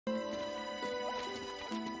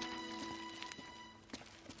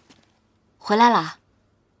回来了？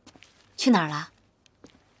去哪儿了？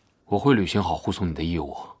我会履行好护送你的义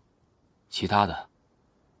务，其他的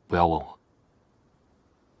不要问我。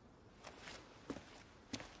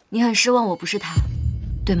你很失望我不是他，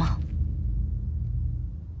对吗？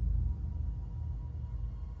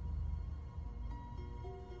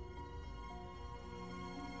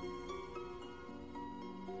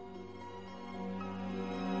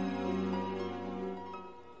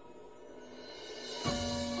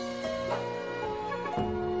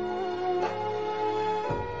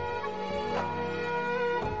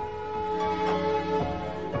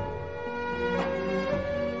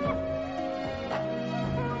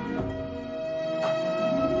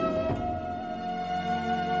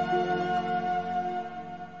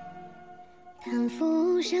叹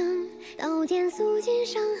浮生，刀剑素尽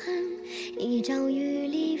伤痕，一朝雨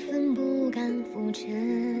里奋不敢浮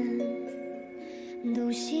沉。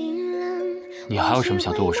独行人，你还有什么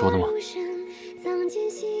想对我说的吗？藏尽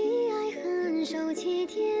喜爱恨，收起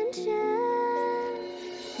天真。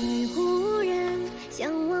与故人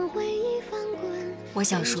相望，回忆翻滚。我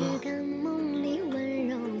想说，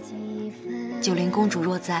九龄公主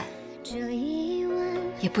若在，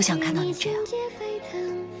也不想看到你这样。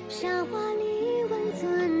沙华里温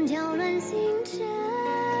存，搅乱星辰。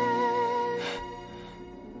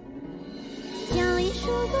将一书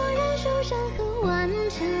作人手山河完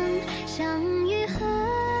成，伤与恨，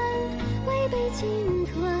未被侵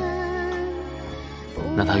吞。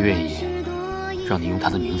那他愿意让你用他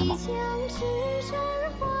的名字吗？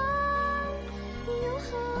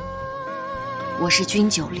我是君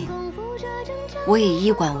九龄，我以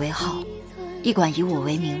医馆为号，医馆以我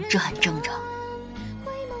为名，这很正常。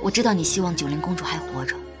我知道你希望九龄公主还活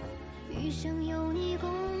着，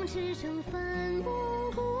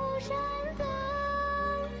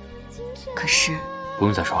可是不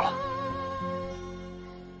用再说了，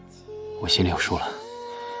我心里有数了。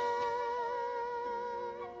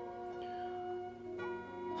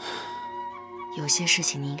有些事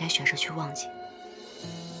情你应该学着去忘记。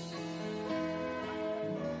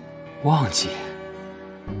忘记？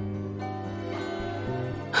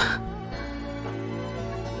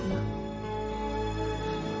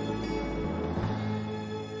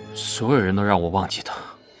所有人都让我忘记他，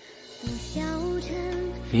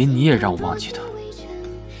连你也让我忘记他。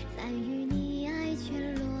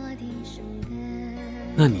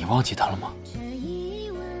那你忘记他了吗？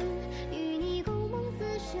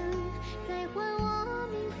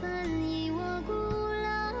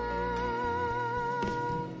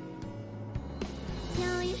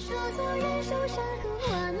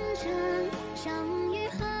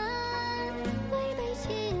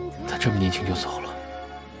他这么年轻就走了，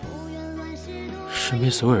身边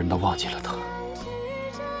所有人都忘记了他，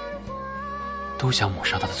都想抹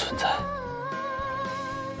杀他的存在。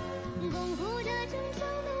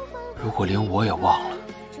如果连我也忘了，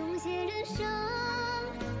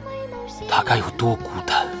他该有多孤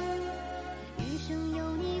单。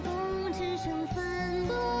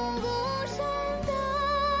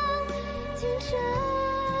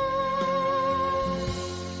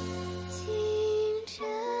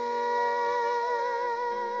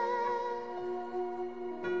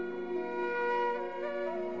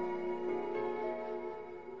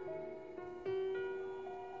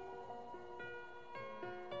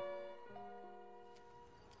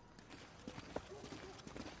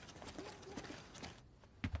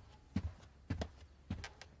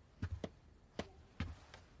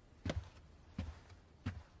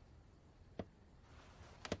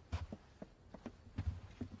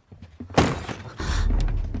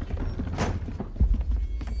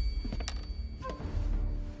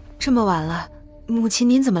这么晚了，母亲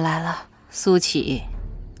您怎么来了？苏琪，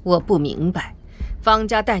我不明白，方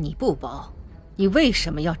家待你不薄，你为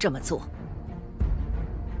什么要这么做？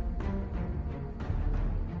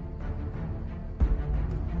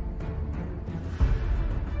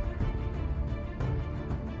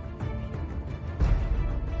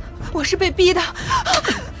我是被逼的。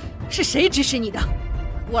是谁指使你的？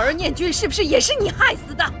我儿念君是不是也是你害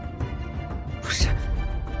死的？不是，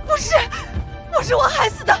不是我害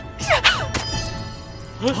死的，是。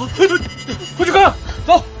快去看，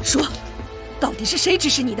走。说，到底是谁指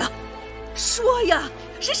使你的？说呀，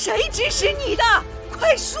是谁指使你的？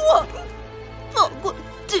快说！放过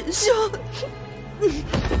锦绣。去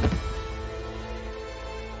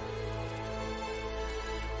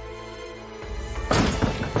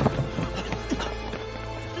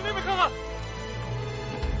那边看看。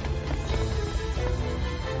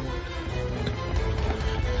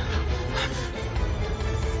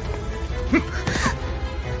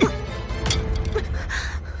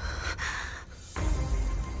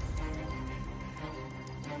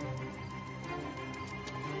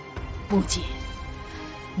母亲，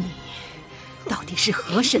你到底是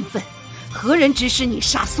何身份？何人指使你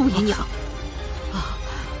杀苏姨娘？啊！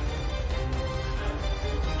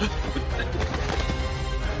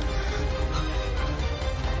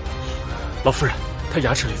老夫人，她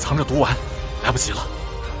牙齿里藏着毒丸，来不及了。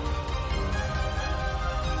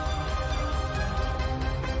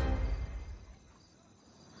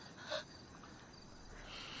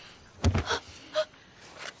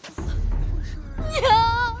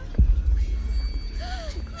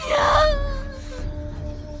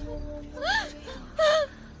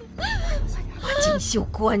就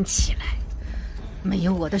关起来，没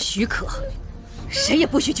有我的许可，谁也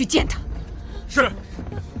不许去见他。是。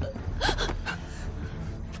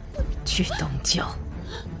去东郊。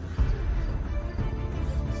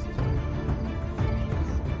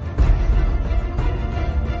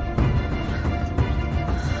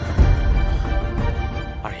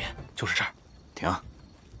二爷，就是这儿。停。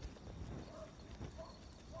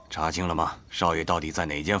查清了吗？少爷到底在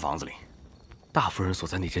哪间房子里？大夫人所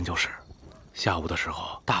在那间就是。下午的时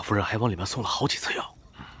候，大夫人还往里面送了好几次药。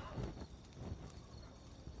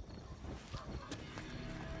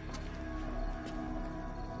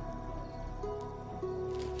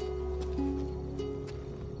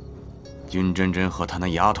君真真和她那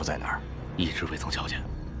丫头在哪儿？一直未曾瞧见，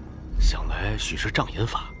想来许是障眼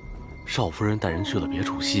法。少夫人带人去了别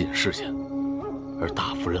处吸引视线，而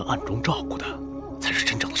大夫人暗中照顾的，才是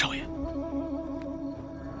真正的少爷。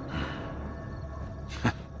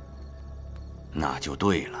那就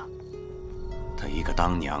对了，她一个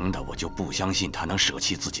当娘的，我就不相信她能舍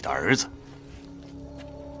弃自己的儿子。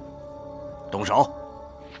动手！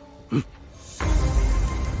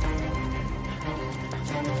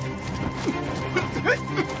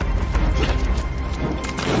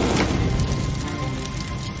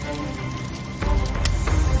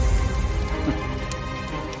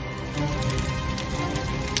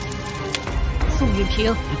宋允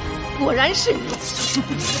平，果然是你！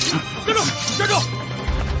站住！站住！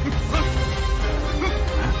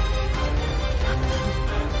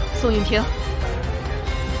宋允平，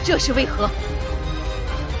这是为何？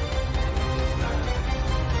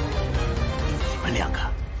你们两个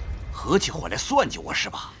合起伙来算计我是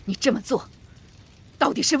吧？你这么做，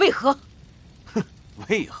到底是为何？哼，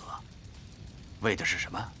为何？为的是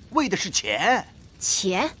什么？为的是钱。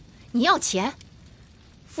钱？你要钱？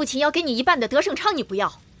父亲要给你一半的德胜昌，你不要；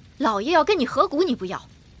老爷要跟你合股，你不要；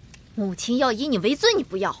母亲要以你为尊，你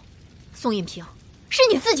不要。宋运平，是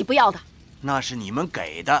你自己不要的。那是你们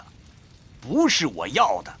给的，不是我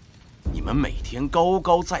要的。你们每天高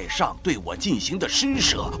高在上对我进行的施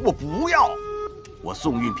舍，我不要。我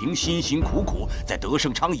宋运平辛辛苦苦在德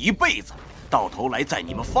胜昌一辈子，到头来在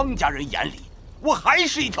你们方家人眼里，我还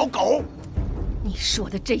是一条狗。你说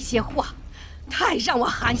的这些话，太让我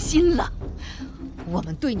寒心了。我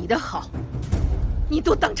们对你的好，你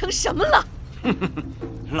都当成什么了？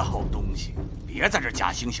老东西，别在这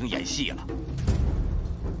假惺惺演戏了。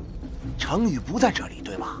程宇不在这里，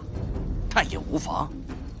对吧？他也无妨，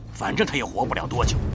反正他也活不了多久。